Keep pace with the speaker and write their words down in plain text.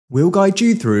We'll guide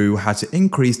you through how to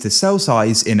increase the cell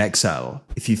size in Excel.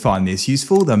 If you find this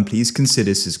useful, then please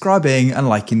consider subscribing and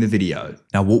liking the video.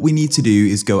 Now what we need to do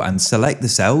is go and select the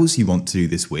cells you want to do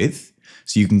this with.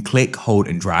 So you can click, hold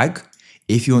and drag.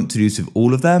 If you want to do this with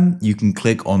all of them, you can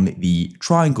click on the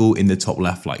triangle in the top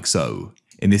left like so.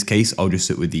 In this case, I'll just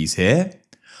sit with these here.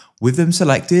 With them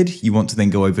selected, you want to then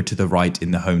go over to the right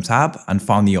in the Home tab and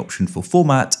find the option for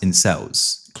Format in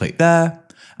Cells. Click there.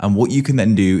 And what you can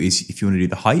then do is, if you want to do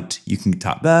the height, you can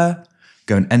tap there,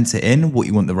 go and enter in what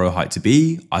you want the row height to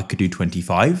be. I could do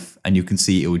 25, and you can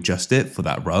see it will adjust it for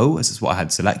that row, as is what I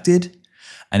had selected.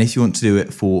 And if you want to do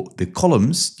it for the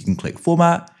columns, you can click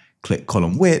Format, click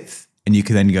Column Width, and you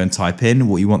can then go and type in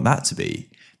what you want that to be.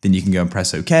 Then you can go and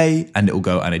press OK, and it will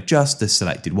go and adjust the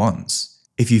selected ones.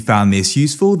 If you found this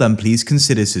useful, then please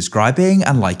consider subscribing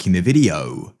and liking the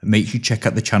video. Make sure you check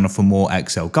out the channel for more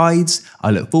Excel guides. I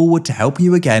look forward to helping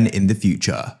you again in the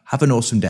future. Have an awesome day.